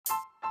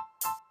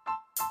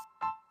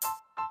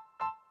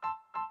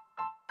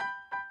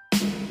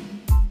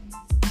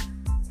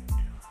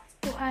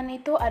Tuhan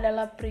itu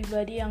adalah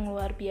pribadi yang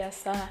luar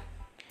biasa.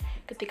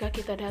 Ketika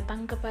kita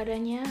datang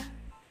kepadanya,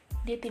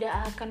 Dia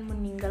tidak akan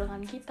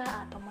meninggalkan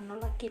kita atau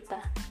menolak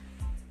kita.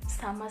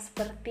 Sama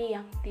seperti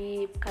yang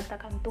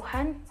dikatakan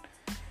Tuhan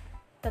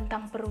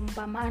tentang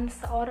perumpamaan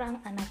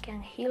seorang anak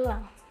yang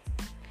hilang.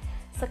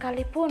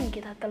 Sekalipun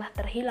kita telah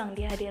terhilang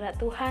di hadirat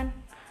Tuhan,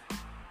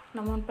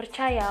 namun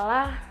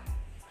percayalah,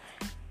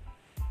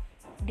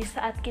 di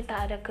saat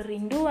kita ada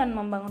kerinduan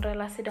membangun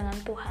relasi dengan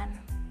Tuhan,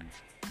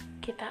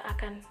 kita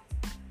akan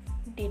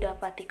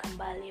didapati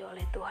kembali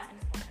oleh Tuhan.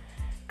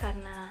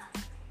 Karena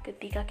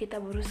ketika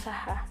kita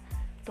berusaha,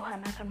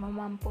 Tuhan akan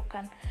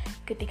memampukan.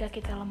 Ketika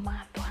kita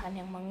lemah, Tuhan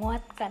yang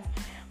menguatkan.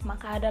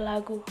 Maka ada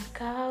lagu,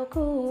 Kau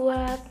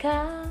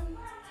kuatkan,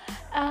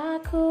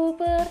 aku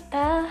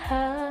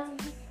bertahan.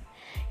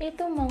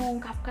 Itu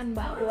mengungkapkan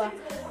bahwa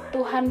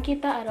Tuhan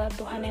kita adalah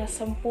Tuhan yang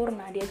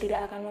sempurna. Dia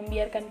tidak akan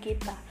membiarkan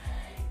kita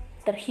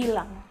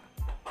terhilang,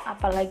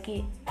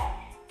 apalagi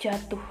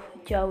jatuh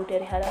jauh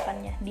dari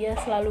hadapannya. Dia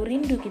selalu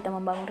rindu kita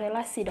membangun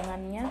relasi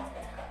dengannya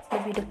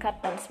lebih dekat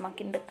dan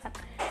semakin dekat.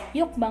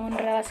 Yuk bangun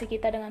relasi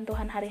kita dengan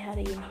Tuhan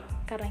hari-hari ini,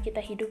 karena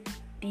kita hidup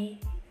di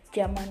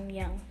zaman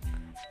yang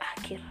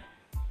akhir.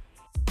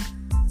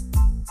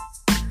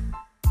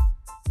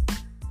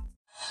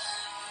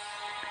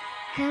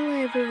 Hello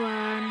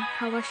everyone,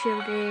 how was your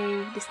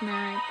day this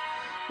night?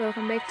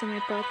 Welcome back to my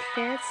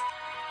podcast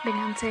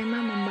dengan tema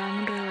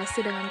membangun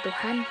relasi dengan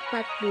Tuhan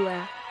part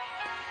 2.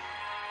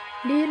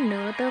 Do you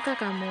know, tahukah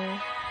kamu,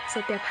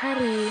 setiap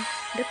hari,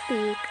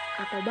 detik,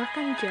 atau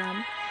bahkan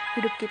jam,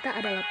 hidup kita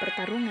adalah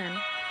pertarungan.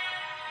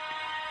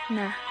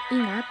 Nah,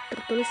 ingat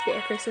tertulis di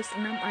Efesus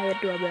 6 ayat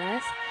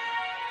 12,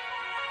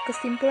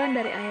 kesimpulan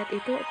dari ayat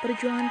itu,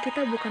 perjuangan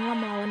kita bukanlah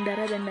melawan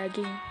darah dan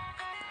daging,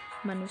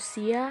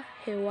 manusia,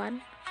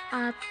 hewan,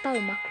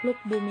 atau makhluk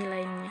bumi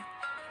lainnya,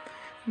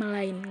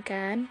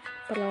 melainkan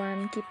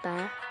perlawanan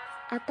kita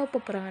atau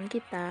peperangan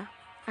kita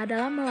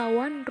adalah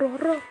melawan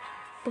roh-roh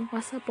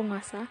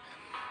penguasa-penguasa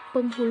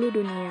penghulu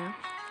dunia,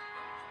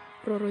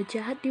 roh-roh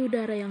jahat di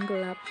udara yang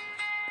gelap.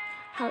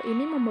 Hal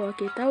ini membawa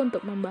kita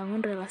untuk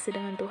membangun relasi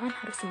dengan Tuhan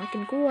harus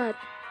semakin kuat.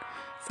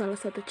 Salah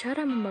satu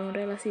cara membangun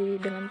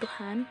relasi dengan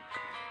Tuhan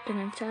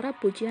dengan cara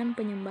pujian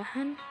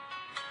penyembahan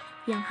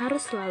yang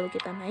harus selalu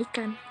kita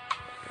naikkan.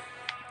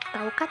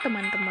 Tahukah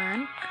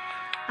teman-teman,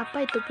 apa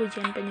itu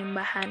pujian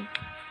penyembahan?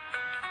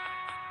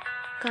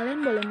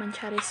 Kalian boleh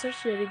mencari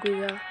search dari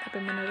Google,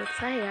 tapi menurut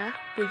saya,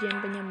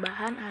 pujian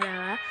penyembahan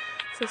adalah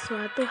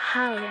sesuatu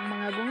hal yang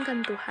mengagungkan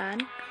Tuhan,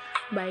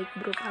 baik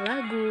berupa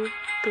lagu,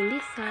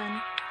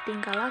 tulisan,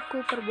 tingkah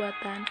laku,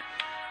 perbuatan,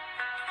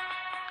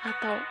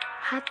 atau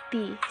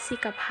hati,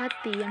 sikap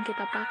hati yang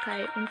kita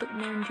pakai untuk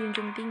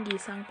menjunjung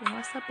tinggi Sang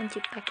Penguasa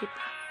Pencipta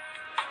kita.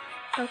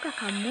 Tahukah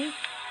kamu,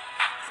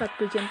 saat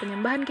pujian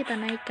penyembahan kita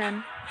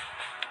naikkan,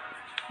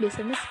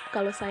 biasanya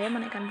kalau saya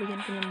menaikkan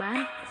pujian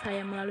penyembahan,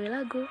 saya melalui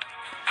lagu.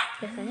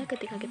 Biasanya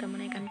ketika kita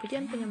menaikkan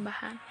pujian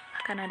penyembahan,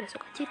 akan ada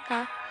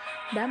sukacita,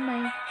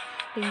 damai,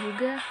 dan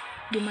juga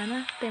di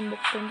mana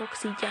tembok-tembok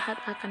si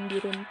jahat akan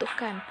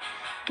diruntuhkan,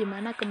 di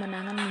mana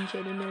kemenangan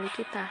menjadi milik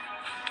kita.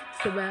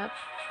 Sebab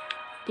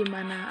di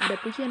mana ada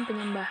pujian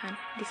penyembahan,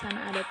 di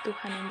sana ada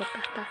Tuhan yang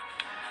bertahta.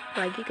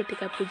 Apalagi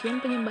ketika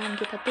pujian penyembahan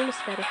kita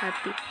tulus dari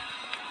hati.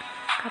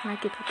 Karena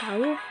kita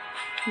tahu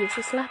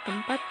Yesuslah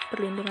tempat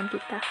perlindungan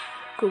kita,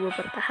 kubu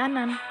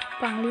pertahanan,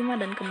 panglima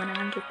dan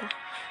kemenangan kita.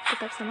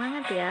 Tetap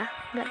semangat ya.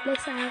 God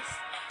bless us.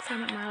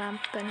 Selamat malam.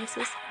 Tuhan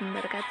Yesus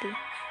memberkati.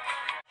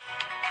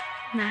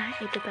 Nah,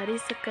 itu tadi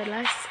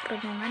sekelas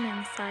renungan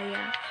yang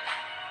saya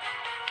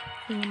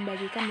ingin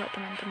bagikan buat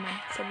teman-teman.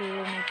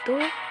 Sebelum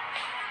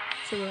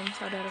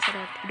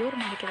saudara-saudara tidur,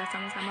 mari kita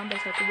sama-sama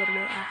bersatu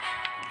berdoa.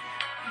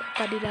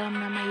 Bapa, di dalam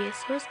nama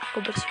Yesus,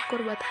 aku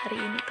bersyukur buat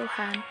hari ini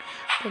Tuhan.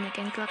 Banyak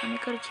yang telah kami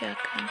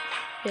kerjakan.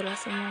 Biarlah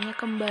semuanya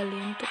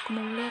kembali untuk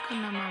memuliakan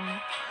nama-Mu.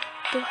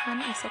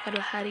 Tuhan, esok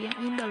adalah hari yang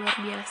indah luar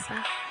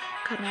biasa.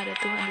 Karena ada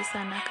Tuhan di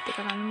sana.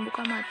 Ketika kami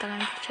membuka mata,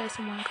 kami percaya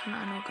semua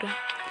karena anugerah.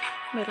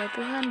 Biarlah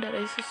Tuhan,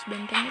 darah Yesus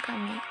bentengi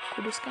kami,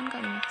 kuduskan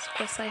kami,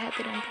 kuasai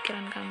hati dan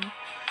pikiran kami.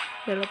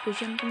 Biarlah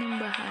pujian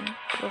penyembahan,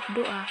 roh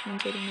doa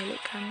menjadi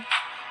milik kami.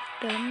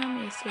 Dalam nama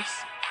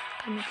Yesus,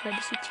 kami telah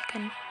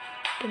disucikan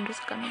dan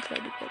dosa kami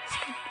telah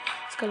dibereskan.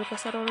 Segala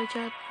kuasa roh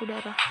jahat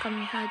udara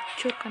kami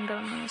hancurkan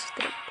dalam nama Yesus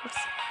tidak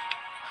berkuasa.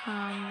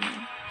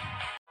 Amin.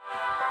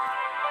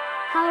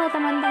 Halo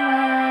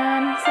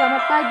teman-teman,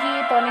 selamat pagi,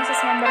 Tuhan Yesus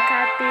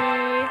memberkati.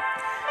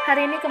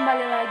 Hari ini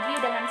kembali lagi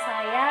dengan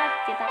saya,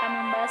 kita akan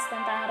membahas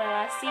tentang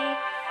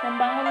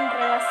membangun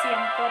relasi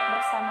yang kuat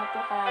bersama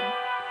Tuhan.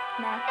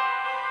 Nah,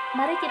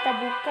 mari kita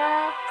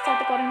buka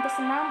 1 Korintus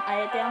 6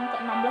 ayat yang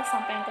ke-16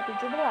 sampai yang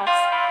ke-17.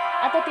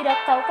 Atau tidak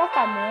tahukah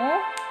kamu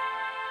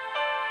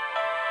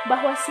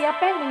bahwa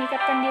siapa yang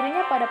mengikatkan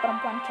dirinya pada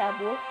perempuan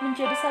cabul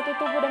menjadi satu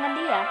tubuh dengan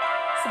dia?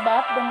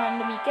 Sebab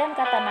dengan demikian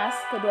kata Nas,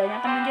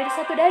 keduanya akan menjadi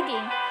satu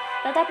daging.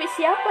 Tetapi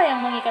siapa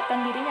yang mengikatkan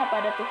dirinya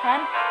pada Tuhan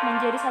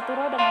menjadi satu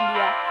roh dengan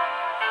dia.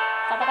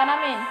 Katakan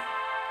amin.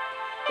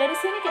 Dari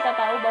sini kita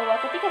tahu bahwa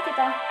ketika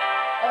kita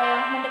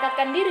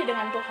mendekatkan diri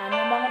dengan Tuhan,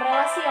 membangun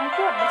relasi yang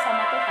kuat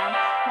bersama Tuhan,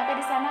 maka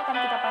di sana akan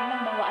kita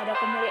pandang bahwa ada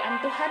kemuliaan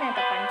Tuhan yang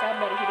terpancar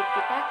dari hidup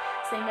kita,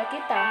 sehingga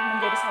kita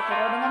menjadi satu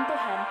roh dengan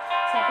Tuhan.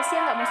 Siapa sih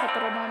yang nggak mau satu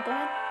roh dengan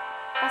Tuhan?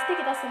 Pasti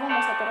kita semua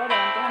mau satu roh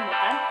dengan Tuhan,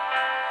 bukan?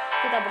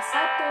 Kita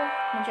bersatu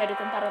menjadi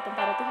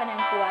tentara-tentara Tuhan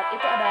yang kuat.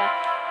 Itu ada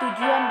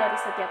tujuan dari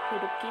setiap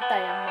hidup kita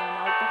yang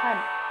mengenal Tuhan.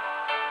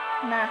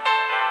 Nah,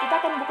 kita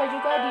akan buka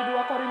juga di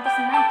 2 Korintus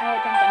 6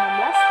 ayat yang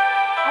ke-16.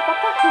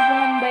 Apakah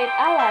hubungan bait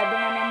Allah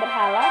dengan yang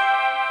berhala?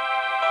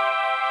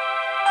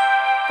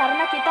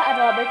 Karena kita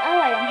adalah bait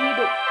Allah yang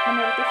hidup,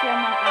 menuruti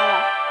firman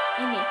Allah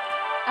ini.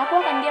 Aku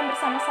akan diam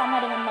bersama-sama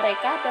dengan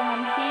mereka,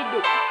 dengan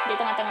hidup di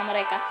tengah-tengah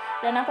mereka.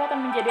 Dan aku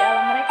akan menjadi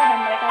Allah mereka, dan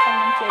mereka akan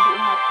menjadi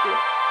umatku.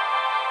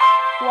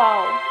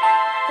 Wow,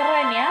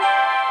 keren ya.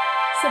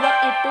 Sebab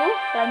itu,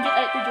 lanjut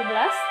ayat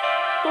 17.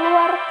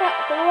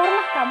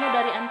 Keluarlah kamu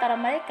dari antara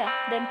mereka,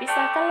 dan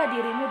pisahkanlah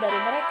dirimu dari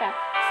mereka,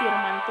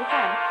 firman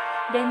Tuhan.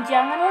 Dan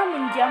janganlah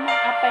menjamah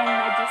apa yang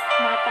najis,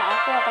 maka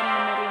aku akan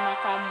menerima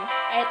kamu.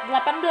 Ayat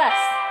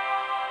 18.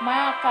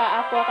 Maka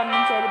aku akan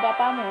menjadi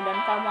bapamu, dan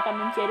kamu akan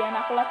menjadi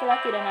anakku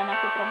laki-laki dan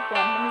anakku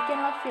perempuan.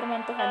 Demikianlah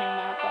firman Tuhan yang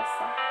Maha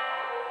Kuasa.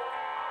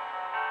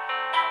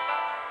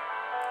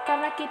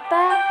 Karena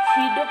kita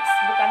hidup,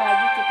 bukan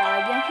lagi kita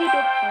lagi yang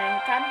hidup,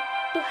 melainkan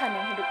Tuhan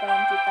yang hidup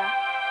dalam kita.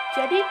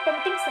 Jadi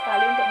penting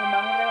sekali untuk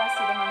membangun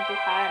relasi dengan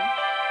Tuhan,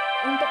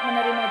 untuk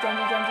menerima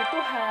janji-janji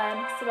Tuhan,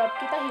 sebab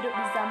kita hidup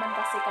di zaman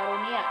kasih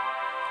karunia,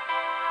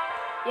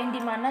 yang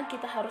dimana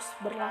kita harus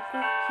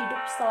berlaku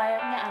hidup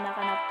selayaknya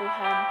anak-anak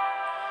Tuhan.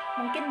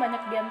 Mungkin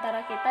banyak di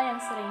antara kita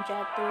yang sering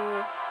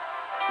jatuh,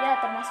 ya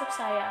termasuk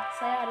saya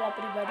adalah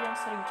pribadi yang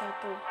sering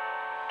jatuh.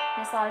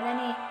 Misalnya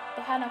nih,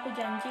 Tuhan aku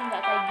janji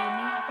gak kayak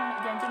gini, aku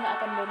janji gak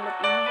akan download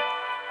ini,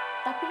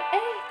 tapi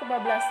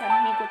kebablasan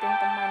ngikutin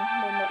teman,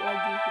 download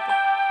lagi gitu,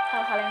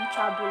 hal-hal yang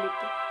cabul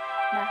itu.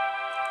 Nah,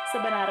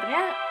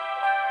 sebenarnya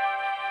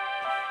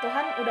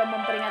Tuhan udah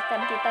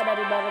memperingatkan kita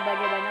dari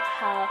berbagai banyak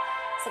hal.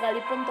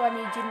 Sekalipun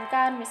Tuhan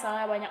izinkan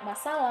misalnya banyak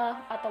masalah,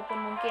 ataupun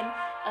mungkin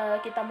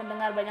kita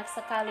mendengar banyak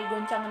sekali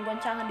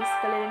goncangan-goncangan di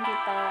sekeliling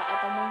kita,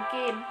 atau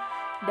mungkin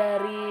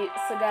dari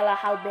segala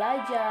hal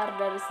belajar,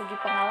 dari segi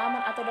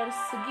pengalaman, atau dari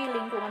segi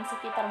lingkungan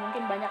sekitar,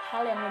 mungkin banyak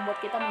hal yang membuat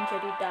kita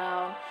menjadi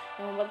down,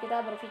 yang membuat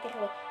kita berpikir,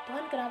 loh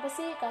Tuhan kenapa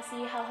sih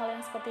kasih hal-hal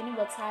yang seperti ini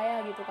buat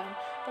saya gitu kan.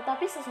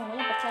 Tetapi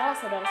sesungguhnya percayalah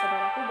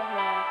saudara-saudaraku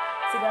bahwa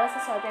segala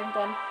sesuatu yang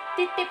Tuhan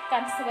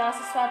titipkan, segala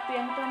sesuatu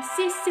yang Tuhan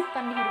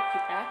sisipkan di hidup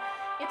kita,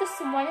 itu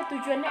semuanya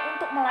tujuannya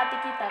untuk melatih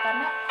kita.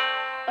 Karena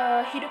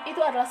hidup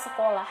itu adalah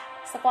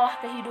sekolah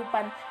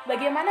kehidupan.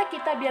 Bagaimana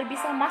kita biar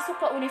bisa masuk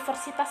ke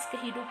universitas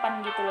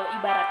kehidupan gitu loh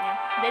ibaratnya.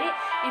 Jadi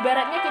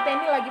ibaratnya kita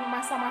ini lagi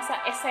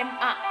masa-masa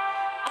SMA.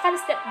 Akan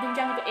setiap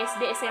jenjang itu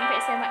SD, SMP,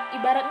 SMA.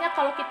 Ibaratnya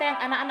kalau kita yang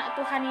anak-anak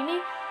Tuhan ini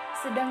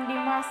sedang di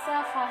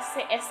masa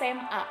fase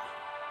SMA.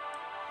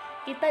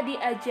 Kita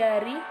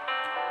diajari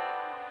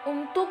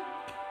untuk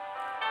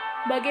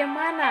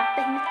bagaimana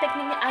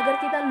teknik-tekniknya agar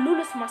kita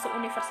lulus masuk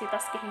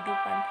universitas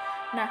kehidupan.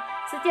 Nah,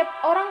 setiap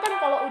orang kan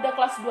kalau udah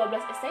kelas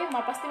 12 SMA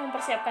pasti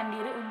mempersiapkan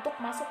diri untuk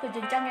masuk ke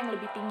jenjang yang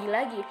lebih tinggi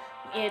lagi,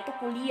 yaitu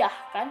kuliah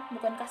kan?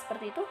 Bukankah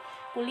seperti itu?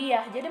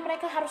 Kuliah. Jadi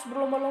mereka harus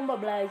berlomba-lomba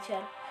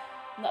belajar.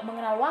 Nggak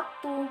mengenal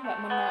waktu, nggak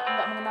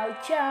mengenal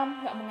jam,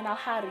 nggak mengenal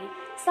hari.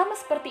 Sama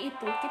seperti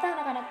itu, kita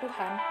anak-anak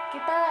Tuhan,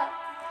 kita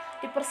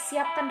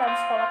dipersiapkan dalam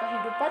sekolah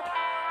kehidupan,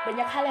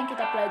 banyak hal yang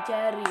kita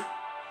pelajari.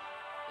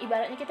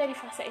 Ibaratnya kita di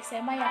fase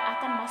SMA yang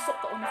akan masuk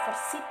ke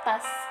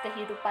universitas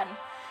kehidupan.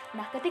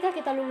 Nah, ketika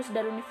kita lulus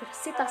dari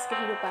universitas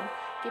kehidupan,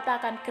 kita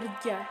akan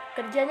kerja.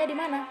 Kerjanya di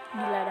mana?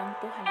 Di ladang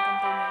Tuhan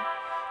tentunya.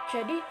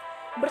 Jadi,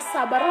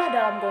 bersabarlah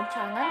dalam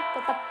goncangan,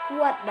 tetap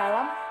kuat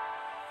dalam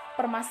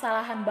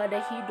permasalahan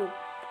badai hidup.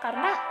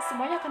 Karena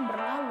semuanya akan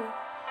berlalu.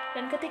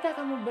 Dan ketika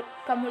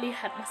kamu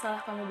lihat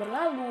masalah kamu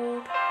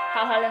berlalu,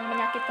 hal-hal yang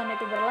menyakitkan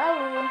itu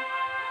berlalu,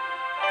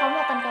 kamu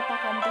akan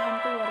katakan,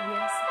 Tuhanku luar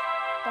biasa.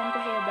 Tuhanku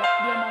hebat,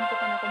 dia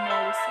mampukan aku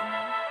melalui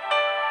semua.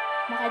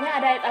 Makanya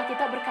ada ayat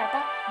Alkitab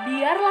berkata,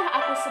 biarlah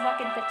aku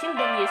semakin kecil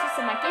dan Yesus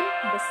semakin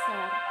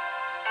besar.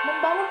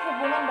 Membangun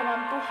hubungan dengan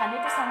Tuhan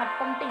itu sangat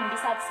penting di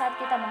saat-saat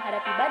kita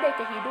menghadapi badai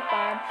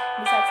kehidupan,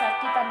 di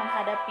saat-saat kita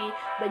menghadapi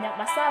banyak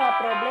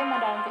masalah, problema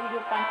dalam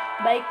kehidupan,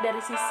 baik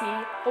dari sisi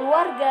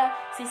keluarga,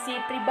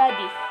 sisi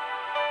pribadi,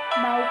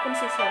 maupun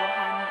sisi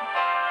rohani.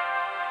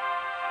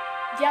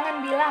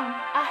 Jangan bilang,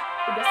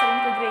 udah sering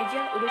ke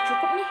gereja, udah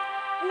cukup nih.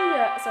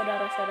 Enggak,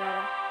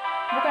 saudara-saudara.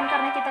 Bukan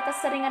karena kita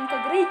keseringan ke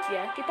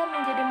gereja, kita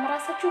menjadi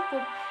merasa cukup.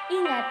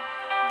 Ingat,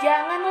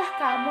 janganlah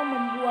kamu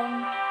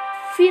membuang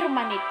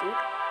firman itu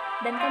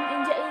dan kamu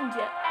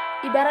injak-injak.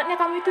 Ibaratnya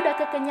kamu itu udah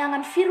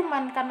kekenyangan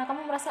firman karena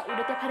kamu merasa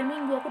udah tiap hari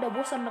Minggu aku udah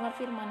bosan dengan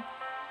firman.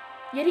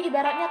 Jadi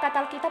ibaratnya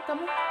kata Alkitab,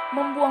 kamu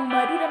membuang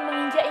madu dan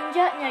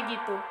menginjak-injaknya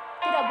gitu.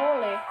 Tidak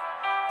boleh.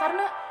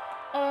 Karena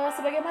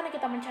sebagaimana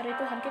kita mencari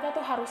Tuhan, kita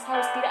tuh harus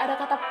tidak ada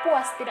kata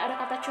puas, tidak ada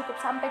kata cukup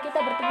sampai kita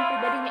bertemu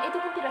pribadinya, itu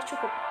pun tidak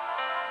cukup.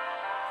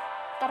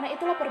 Karena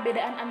itulah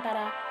perbedaan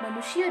antara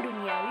manusia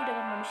duniawi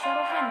dengan manusia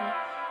rohani.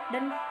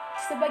 Dan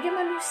sebagai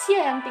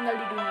manusia yang tinggal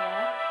di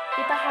dunia,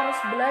 Kita harus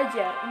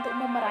belajar untuk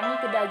memerangi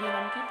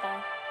kedagingan kita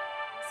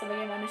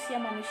sebagai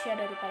manusia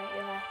daripada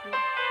ilahi.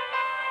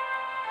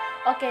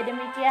 Oke,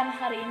 demikian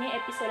hari ini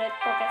episode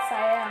podcast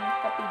saya yang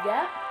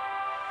ketiga,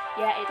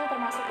 yaitu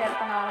termasuk dari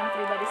pengalaman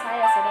pribadi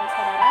saya,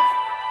 saudara-saudara.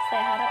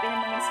 Saya harap ini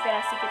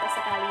menginspirasi kita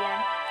sekalian.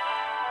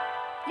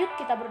 Yuk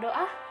kita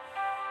berdoa.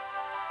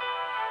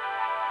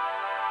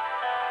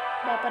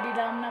 Bapa, di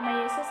dalam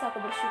nama Yesus, aku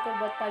bersyukur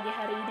buat pagi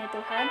hari ini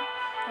Tuhan.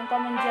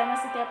 Engkau menjamah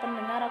setiap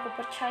pendengar. Aku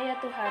percaya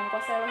Tuhan,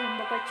 Kau selalu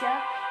bekerja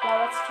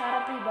lewat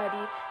secara pribadi.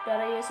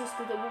 Darah Yesus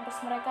tutup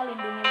bungkus mereka,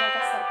 lindungi mereka,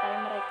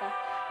 sertai mereka.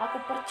 Aku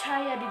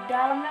percaya di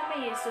dalam nama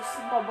Yesus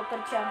Engkau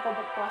bekerja, Engkau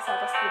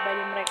berkuasa atas pribadi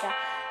mereka.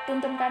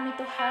 Tuntun kami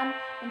Tuhan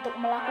untuk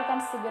melakukan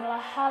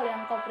segala hal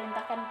yang Engkau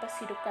perintahkan atas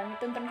hidup kami.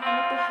 Tuntun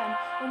kami Tuhan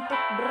untuk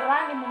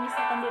berani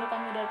memisahkan diri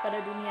kami daripada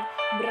dunia,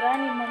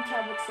 berani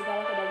mencabut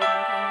segala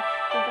kedagingan kami.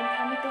 Tuntun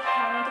kami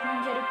Tuhan untuk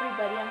menjadi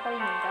pribadi yang Kau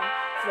inginkan.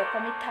 Sebab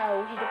kami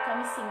tahu hidup kami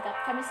singkat,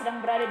 kami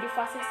sedang berada di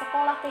fase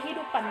sekolah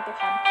kehidupan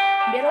Tuhan.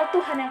 Biarlah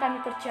Tuhan yang kami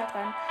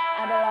kerjakan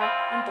adalah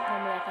untuk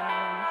memuliakan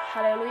nama-Mu.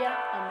 Haleluya,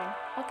 amin.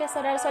 Oke,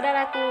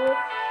 saudara-saudaraku,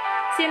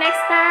 see you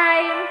next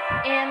time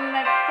in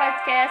my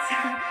podcast.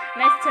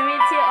 Nice to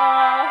meet you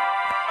all.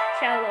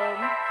 Shalom.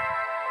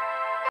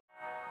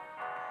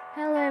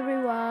 Hello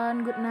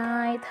everyone, good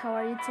night. How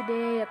are you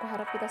today? Aku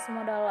harap kita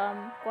semua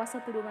dalam kuasa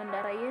tudungan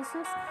darah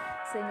Yesus,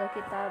 sehingga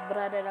kita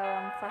berada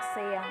dalam fase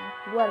yang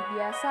luar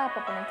biasa.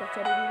 Apapun yang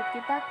terjadi di hidup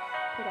kita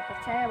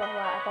percaya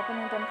bahwa apapun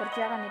yang Tuhan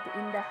kerjakan itu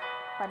indah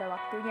pada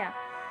waktunya,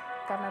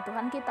 karena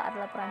Tuhan kita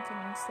adalah perancang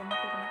yang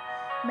sempurna.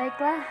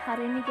 Baiklah,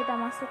 hari ini kita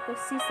masuk ke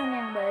season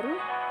yang baru,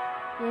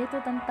 yaitu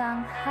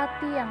tentang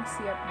hati yang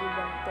siap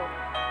dibentuk.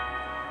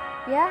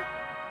 Ya,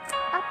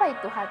 apa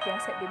itu hati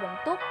yang siap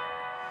dibentuk?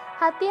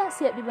 Hati yang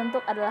siap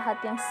dibentuk adalah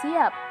hati yang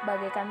siap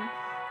bagaikan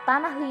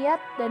tanah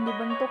liat dan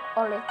dibentuk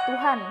oleh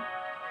Tuhan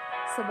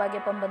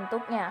sebagai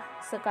pembentuknya,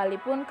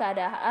 sekalipun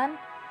keadaan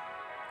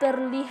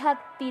terlihat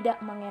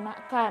tidak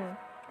mengenakan.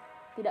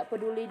 Tidak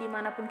peduli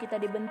dimanapun kita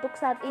dibentuk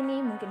saat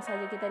ini, mungkin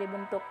saja kita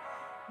dibentuk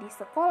di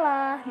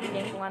sekolah, di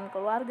lingkungan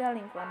keluarga,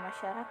 lingkungan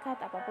masyarakat,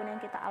 apapun yang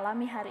kita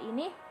alami hari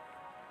ini,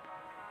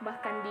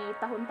 bahkan di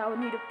tahun-tahun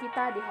hidup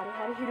kita, di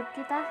hari-hari hidup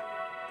kita,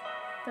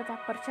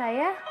 tetap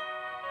percaya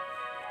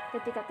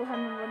ketika Tuhan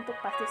membentuk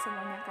pasti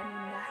semuanya akan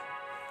indah.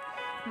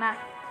 Nah,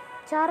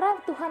 cara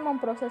Tuhan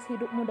memproses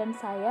hidupmu dan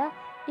saya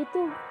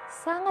itu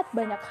sangat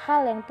banyak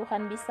hal yang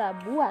Tuhan bisa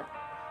buat.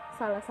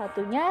 Salah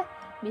satunya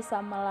bisa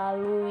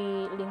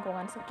melalui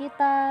lingkungan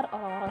sekitar,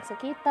 orang-orang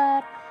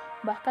sekitar,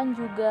 bahkan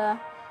juga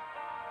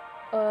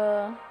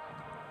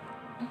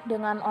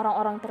dengan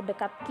orang-orang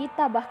terdekat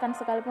kita, bahkan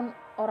sekalipun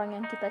orang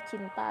yang kita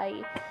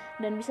cintai,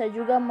 dan bisa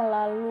juga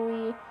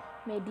melalui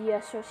media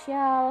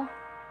sosial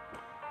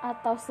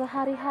atau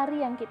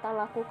sehari-hari yang kita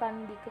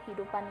lakukan di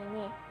kehidupan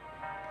ini.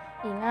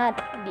 Ingat,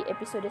 di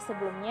episode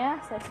sebelumnya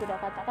saya sudah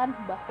katakan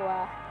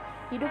bahwa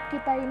hidup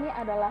kita ini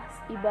adalah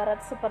ibarat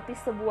seperti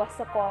sebuah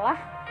sekolah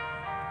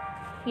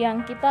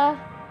yang kita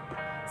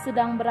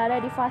sedang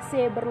berada di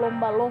fase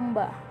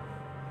berlomba-lomba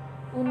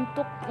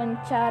untuk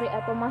mencari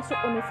atau masuk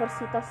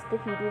universitas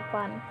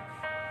kehidupan.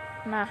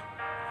 Nah,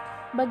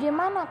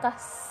 bagaimanakah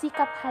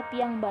sikap hati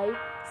yang baik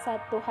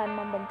saat Tuhan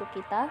membentuk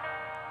kita?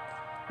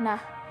 Nah,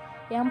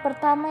 yang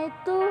pertama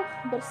itu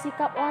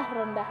bersikaplah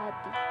rendah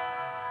hati.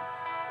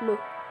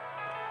 Loh,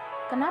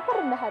 kenapa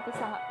rendah hati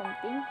sangat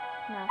penting?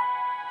 Nah,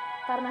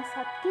 karena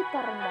saat kita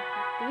rendah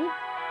hati,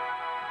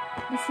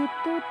 di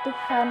situ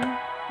Tuhan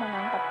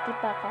mengangkat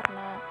kita,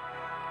 karena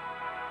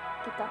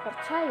kita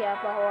percaya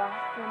bahwa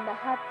rendah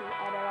hati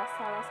adalah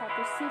salah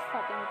satu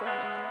sifat yang Tuhan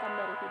inginkan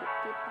dari hidup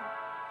kita.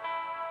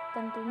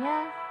 Tentunya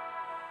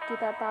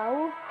kita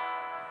tahu,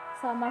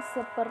 sama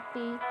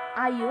seperti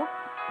Ayub,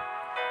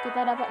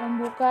 kita dapat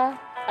membuka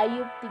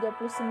Ayub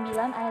 39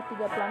 ayat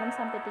 36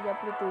 sampai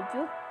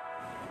 37.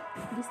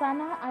 Di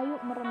sana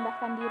Ayub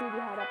merendahkan diri di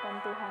hadapan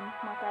Tuhan.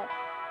 Maka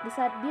di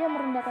saat dia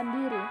merendahkan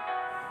diri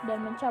dan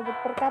mencabut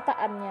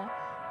perkataannya,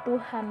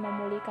 Tuhan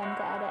memulihkan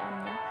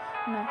keadaannya.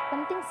 Nah,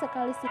 penting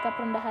sekali sikap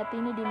rendah hati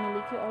ini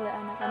dimiliki oleh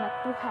anak-anak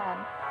Tuhan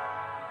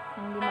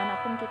yang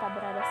dimanapun kita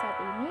berada saat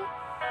ini,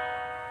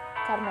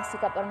 karena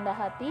sikap rendah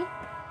hati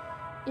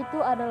itu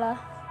adalah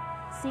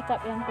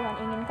sikap yang Tuhan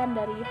inginkan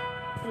dari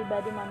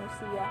pribadi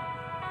manusia.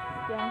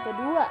 Yang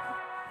kedua,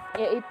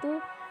 yaitu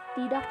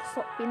tidak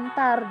sok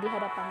pintar di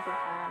hadapan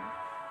Tuhan.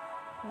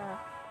 Nah,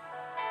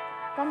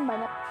 kan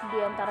banyak di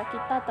antara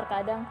kita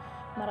terkadang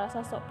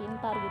merasa sok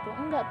pintar gitu.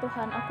 Enggak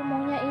Tuhan, aku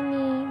maunya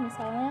ini.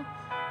 Misalnya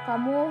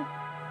kamu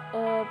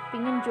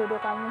pingin jodoh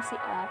kamu si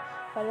A,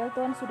 padahal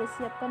Tuhan sudah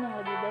siapkan yang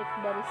lebih baik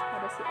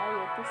daripada si A,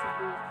 yaitu si B.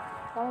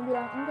 Kamu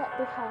bilang enggak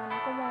Tuhan,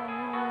 aku mau yang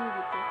ini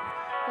gitu.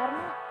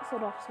 Karena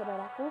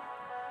saudara-saudaraku,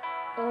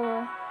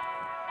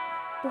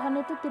 Tuhan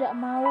itu tidak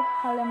mau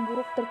hal yang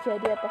buruk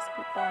terjadi atas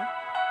kita.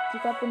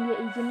 Jikapun Dia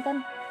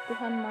izinkan,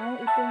 Tuhan mau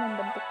itu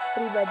membentuk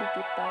pribadi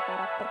kita,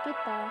 karakter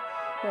kita,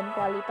 dan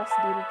kualitas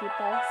diri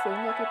kita,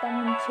 sehingga kita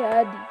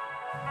menjadi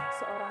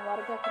seorang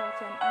warga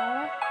kerajaan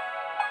Allah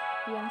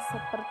yang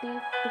seperti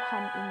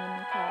Tuhan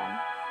inginkan.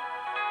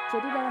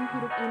 Jadi dalam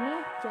hidup ini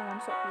jangan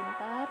sok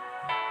pintar,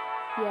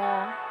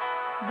 ya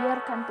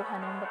biarkan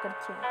Tuhan yang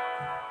bekerja.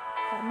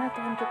 Karena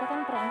Tuhan kita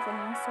kan perancang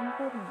yang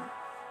sempurna.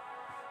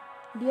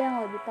 Dia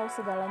yang lebih tahu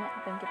segalanya,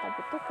 apa yang kita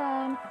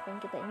butuhkan, apa yang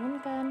kita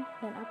inginkan,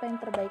 dan apa yang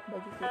terbaik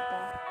bagi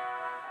kita.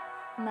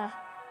 Nah,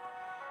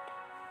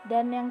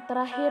 dan yang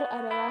terakhir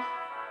adalah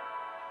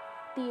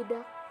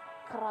tidak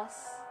keras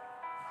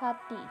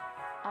hati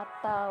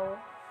atau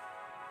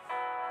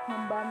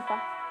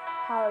membantah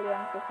hal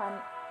yang Tuhan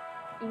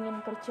ingin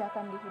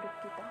kerjakan di hidup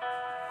kita.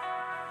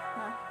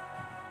 Nah,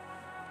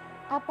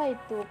 apa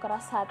itu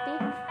keras hati?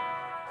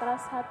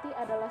 Keras hati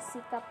adalah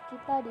sikap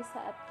kita di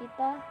saat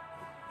kita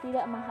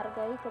tidak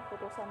menghargai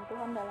keputusan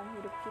Tuhan dalam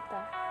hidup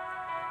kita.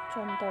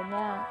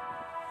 Contohnya,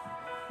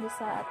 di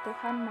saat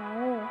Tuhan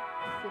mau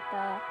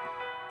kita,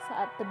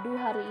 saat teduh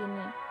hari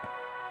ini,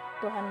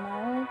 Tuhan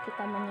mau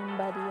kita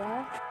menyembah Dia,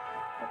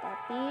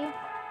 tetapi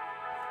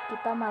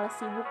kita malah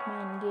sibuk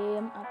main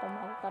game atau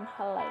melakukan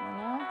hal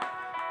lainnya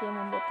yang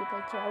membuat kita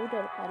jauh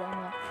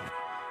daripadanya.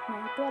 Nah,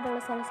 itu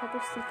adalah salah satu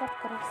sikap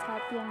keras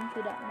hati yang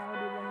tidak mau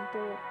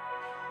dibentuk.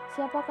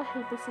 Siapakah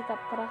itu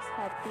sikap keras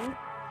hati?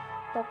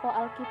 Tokoh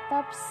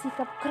Alkitab,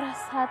 sikap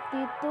keras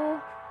hati itu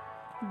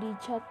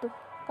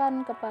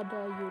dijatuhkan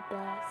kepada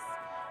Yudas.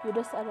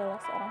 Yudas adalah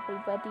seorang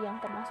pribadi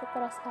yang termasuk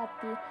keras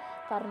hati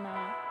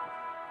karena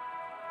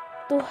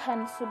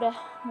Tuhan sudah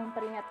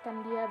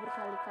memperingatkan dia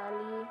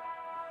berkali-kali,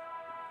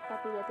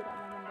 tapi dia tidak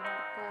mau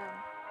mendengarkan.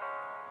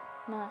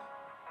 Nah,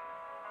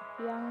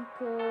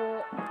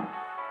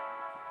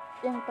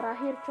 yang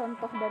terakhir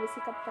contoh dari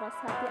sikap keras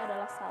hati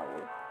adalah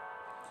Saul.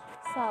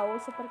 Saul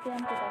seperti yang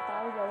kita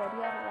tahu bahwa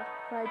dia adalah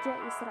Raja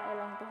Israel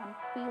yang Tuhan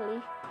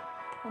pilih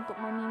untuk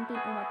memimpin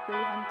umat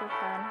pilihan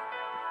Tuhan.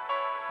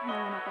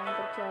 Namun apa yang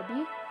terjadi?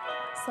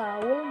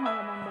 Saul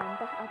malah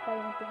membantah apa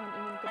yang Tuhan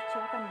ingin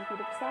kerjakan di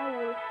hidup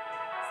Saul,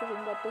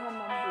 sehingga Tuhan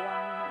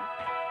membuangnya.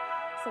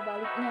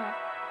 Sebaliknya,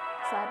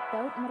 saat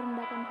Daud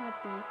merendahkan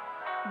hati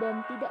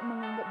dan tidak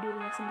menganggap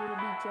dirinya sendiri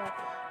bijak,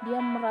 dia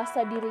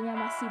merasa dirinya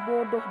masih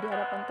bodoh di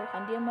hadapan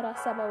Tuhan. Dia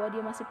merasa bahwa dia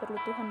masih perlu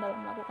Tuhan dalam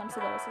melakukan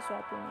segala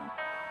sesuatunya,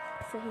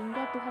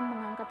 sehingga Tuhan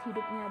mengangkat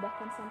hidupnya,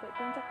 bahkan sampai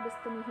puncak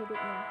destiny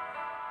hidupnya.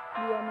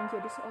 Dia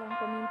menjadi seorang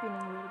pemimpin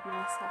yang luar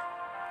biasa.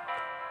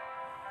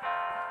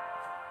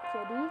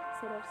 Jadi,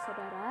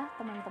 saudara-saudara,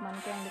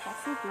 teman-temanku yang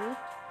dikasihi,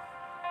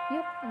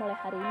 yuk mulai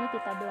hari ini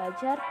kita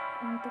belajar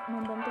untuk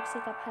membentuk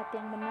sikap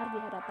hati yang benar di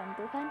hadapan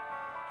Tuhan.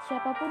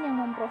 Siapapun yang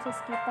memproses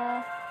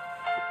kita,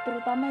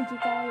 terutama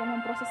jika yang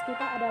memproses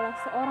kita adalah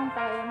seorang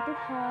pelayan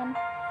Tuhan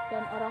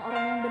dan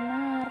orang-orang yang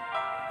benar,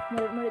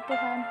 murid-murid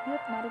Tuhan,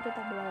 yuk mari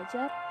kita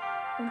belajar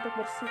untuk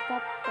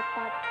bersikap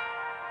tetap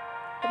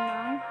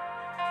tenang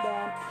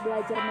dan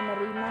belajar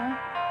menerima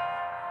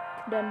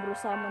dan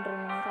berusaha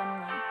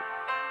merenungkannya.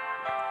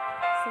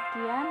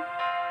 Sekian,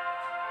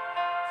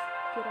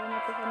 kiranya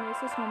Tuhan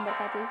Yesus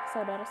memberkati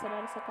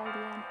saudara-saudara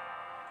sekalian.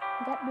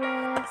 God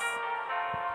bless.